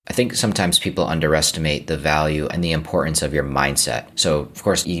I think sometimes people underestimate the value and the importance of your mindset. So, of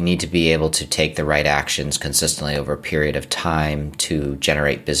course, you need to be able to take the right actions consistently over a period of time to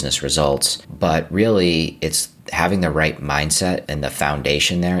generate business results. But really, it's having the right mindset, and the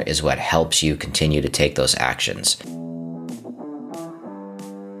foundation there is what helps you continue to take those actions.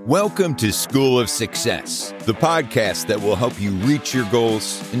 Welcome to School of Success, the podcast that will help you reach your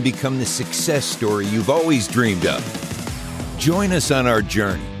goals and become the success story you've always dreamed of. Join us on our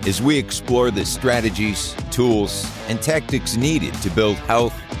journey as we explore the strategies, tools, and tactics needed to build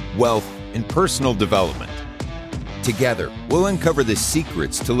health, wealth, and personal development. Together, we'll uncover the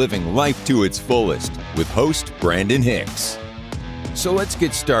secrets to living life to its fullest with host Brandon Hicks. So let's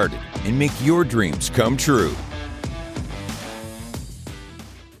get started and make your dreams come true.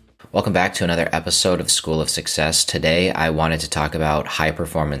 Welcome back to another episode of School of Success. Today, I wanted to talk about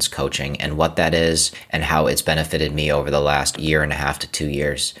high-performance coaching and what that is and how it's benefited me over the last 1.5 to 2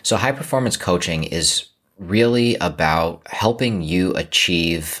 years. So high-performance coaching is really about helping you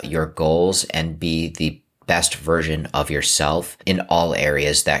achieve your goals and be the best version of yourself in all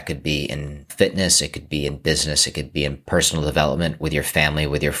areas. That could be in fitness, it could be in business, it could be in personal development with your family,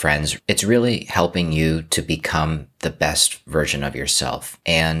 with your friends. It's really helping you to become the best version of yourself.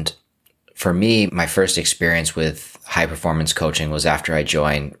 And for me, my first experience with high performance coaching was after I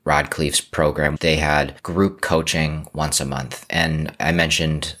joined Rod Khleif's program. They had group coaching once a month. And I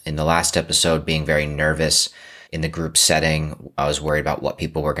mentioned in the last episode being very nervous in the group setting. I was worried about what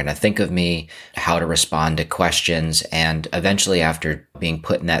people were going to think of me, how to respond to questions. And eventually, after being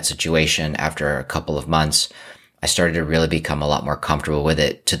put in that situation, after a couple of months, I started to really become a lot more comfortable with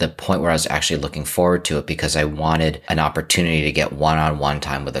it, to the point where I was actually looking forward to it because I wanted an opportunity to get one-on-one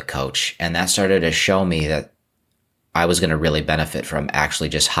time with a coach. And that started to show me that I was going to really benefit from actually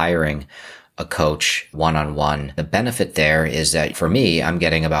just hiring a coach one-on-one. The benefit there is that for me, I'm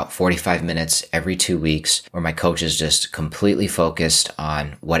getting about 45 minutes every 2 weeks where my coach is just completely focused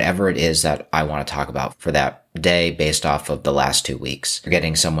on whatever it is that I want to talk about for that day based off of the last 2 weeks. You're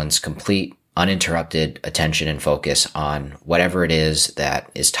getting someone's complete uninterrupted attention and focus on whatever it is that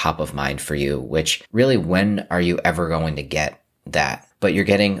is top of mind for you, which really, when are you ever going to get that? But you're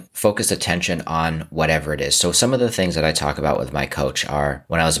getting focused attention on whatever it is. So some of the things that I talk about with my coach are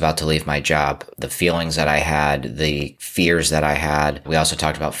when I was about to leave my job, the feelings that I had, the fears that I had. We also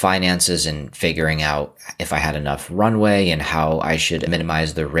talked about finances and figuring out if I had enough runway and how I should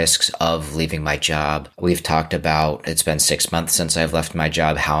minimize the risks of leaving my job. We've talked about, it's been 6 months since I've left my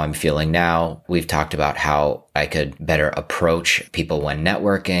job, how I'm feeling now. We've talked about how I could better approach people when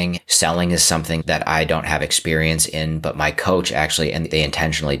networking. Selling is something that I don't have experience in, but my coach actually, and they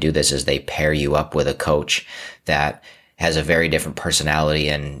intentionally do this, is they pair you up with a coach that has a very different personality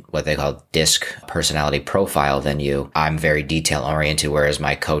and what they call DISC personality profile than you. I'm very detail oriented, whereas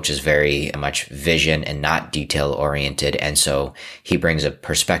my coach is very much vision and not detail oriented. And so he brings a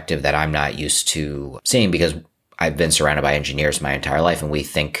perspective that I'm not used to seeing because I've been surrounded by engineers my entire life and we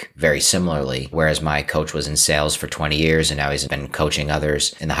think very similarly, whereas my coach was in sales for 20 years and now he's been coaching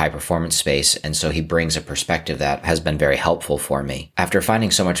others in the high performance space. And so he brings a perspective that has been very helpful for me. After finding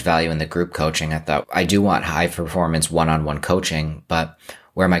so much value in the group coaching, I thought I do want high performance one-on-one coaching, but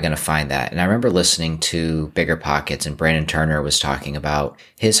where am I going to find that? And I remember listening to Bigger Pockets, and Brandon Turner was talking about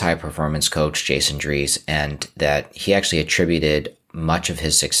his high performance coach, Jason Drees, and that he actually attributed much of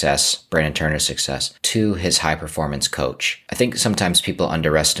his success, Brandon Turner's success, to his high performance coach. I think sometimes people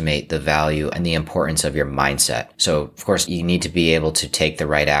underestimate the value and the importance of your mindset. So, of course, you need to be able to take the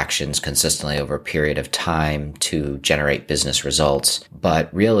right actions consistently over a period of time to generate business results.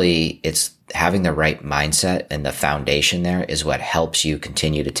 But really, it's having the right mindset, and the foundation there is what helps you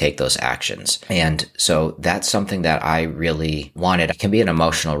continue to take those actions. And so that's something that I really wanted. It can be an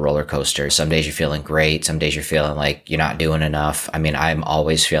emotional roller coaster. Some days you're feeling great. Some days you're feeling like you're not doing enough. I mean, I'm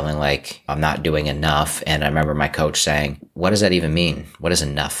always feeling like I'm not doing enough. And I remember my coach saying, what does that even mean? What is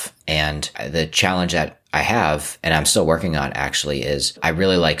enough? And the challenge that I have, and I'm still working on actually, is I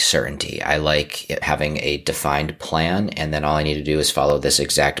really like certainty. I like having a defined plan, and then all I need to do is follow this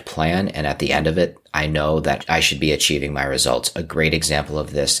exact plan. And at the end of it, I know that I should be achieving my results. A great example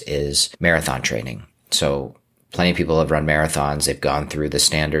of this is marathon training. So plenty of people have run marathons. They've gone through the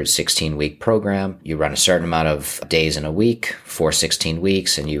standard 16-week program. You run a certain amount of days in a week for 16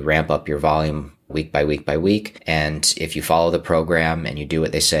 weeks, and you ramp up your volume week by week by week. And if you follow the program and you do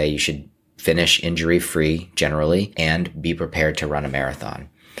what they say, you should finish injury-free generally and be prepared to run a marathon.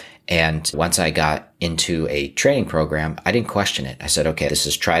 And once I got into a training program, I didn't question it. I said, okay, this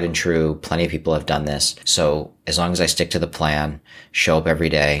is tried and true. Plenty of people have done this. So as long as I stick to the plan, show up every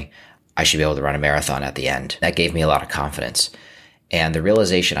day, I should be able to run a marathon at the end. That gave me a lot of confidence. And the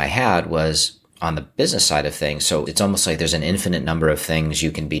realization I had was on the business side of things. So it's almost like there's an infinite number of things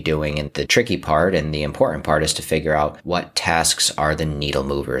you can be doing. And the tricky part and the important part is to figure out what tasks are the needle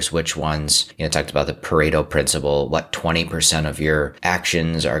movers, which ones, talked about the Pareto principle, what 20% of your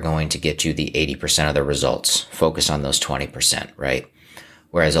actions are going to get you the 80% of the results. Focus on those 20%, right?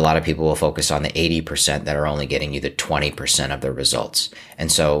 Whereas a lot of people will focus on the 80% that are only getting you the 20% of the results. And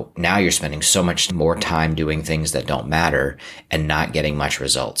so now you're spending so much more time doing things that don't matter and not getting much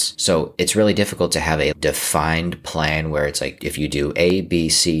results. So it's really difficult to have a defined plan where it's like, if you do A, B,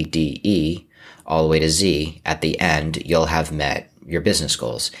 C, D, E, all the way to Z, at the end, you'll have met your business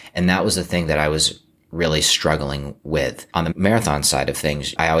goals. And that was the thing that I was really struggling with. On the marathon side of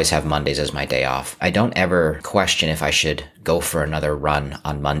things, I always have Mondays as my day off. I don't ever question if I should go for another run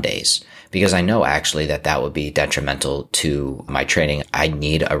on Mondays because I know actually that would be detrimental to my training. I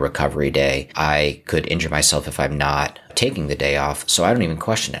need a recovery day. I could injure myself if I'm not taking the day off. So I don't even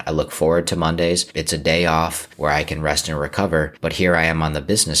question it. I look forward to Mondays. It's a day off where I can rest and recover. But here I am on the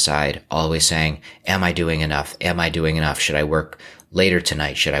business side, always saying, am I doing enough? Am I doing enough? Should I work later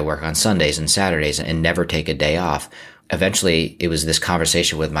tonight? Should I work on Sundays and Saturdays and never take a day off? Eventually, it was this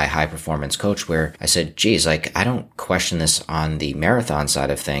conversation with my high performance coach where I said, geez, I don't question this on the marathon side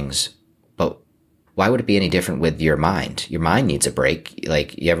of things, but why would it be any different with your mind? Your mind needs a break.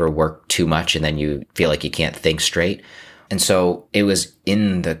 You ever work too much and then you feel like you can't think straight? And so it was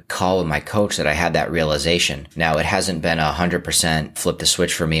in the call with my coach that I had that realization. Now, it hasn't been 100% flip the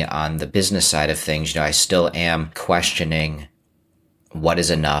switch for me on the business side of things. I still am questioning what is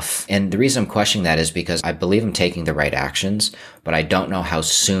enough. And the reason I'm questioning that is because I believe I'm taking the right actions, but I don't know how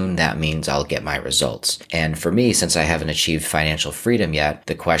soon that means I'll get my results. And for me, since I haven't achieved financial freedom yet,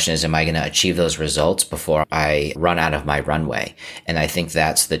 the question is, am I going to achieve those results before I run out of my runway? And I think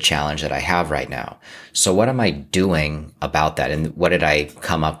that's the challenge that I have right now. So what am I doing about that? And what did I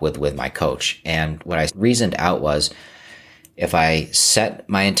come up with my coach? And what I reasoned out was, if I set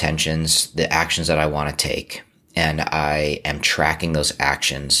my intentions, the actions that I want to take, and I am tracking those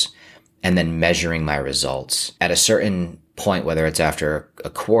actions and then measuring my results at a certain point, whether it's after a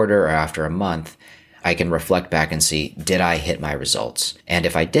quarter or after a month, I can reflect back and see, did I hit my results? And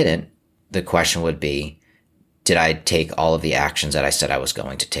if I didn't, the question would be, did I take all of the actions that I said I was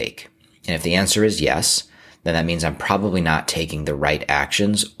going to take? And if the answer is yes, then that means I'm probably not taking the right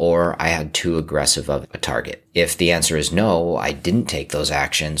actions or I had too aggressive of a target. If the answer is no, I didn't take those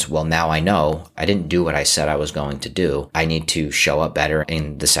actions, well, now I know I didn't do what I said I was going to do. I need to show up better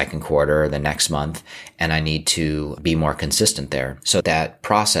in the second quarter or the next month, and I need to be more consistent there. So that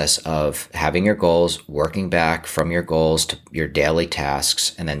process of having your goals, working back from your goals to your daily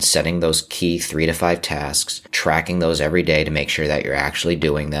tasks, and then setting those key 3 to 5 tasks, tracking those every day to make sure that you're actually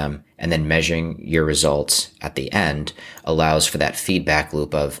doing them, and then measuring your results at the end allows for that feedback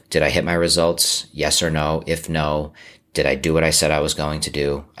loop of, did I hit my results? Yes or no? If no, did I do what I said I was going to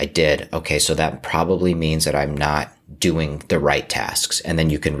do? I did. Okay, so that probably means that I'm not doing the right tasks, and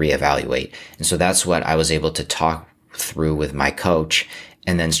then you can reevaluate. And so that's what I was able to talk through with my coach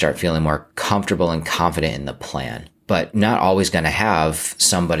and then start feeling more comfortable and confident in the plan. But not always going to have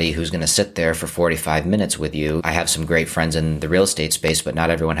somebody who's going to sit there for 45 minutes with you. I have some great friends in the real estate space, but not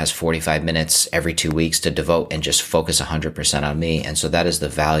everyone has 45 minutes every 2 weeks to devote and just focus 100% on me. And so that is the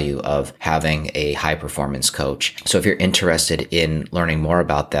value of having a high performance coach. So if you're interested in learning more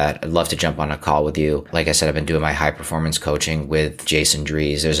about that, I'd love to jump on a call with you. Like I said, I've been doing my high performance coaching with Jason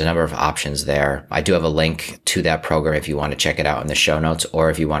Dries. There's a number of options there. I do have a link to that program if you want to check it out in the show notes, or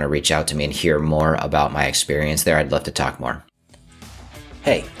if you want to reach out to me and hear more about my experience there, I'd love to talk more.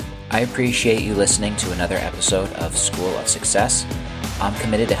 Hey, I appreciate you listening to another episode of School of Success. I'm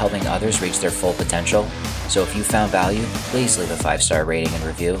committed to helping others reach their full potential, so if you found value, please leave a 5-star rating and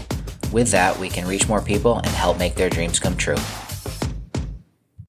review. With that, we can reach more people and help make their dreams come true.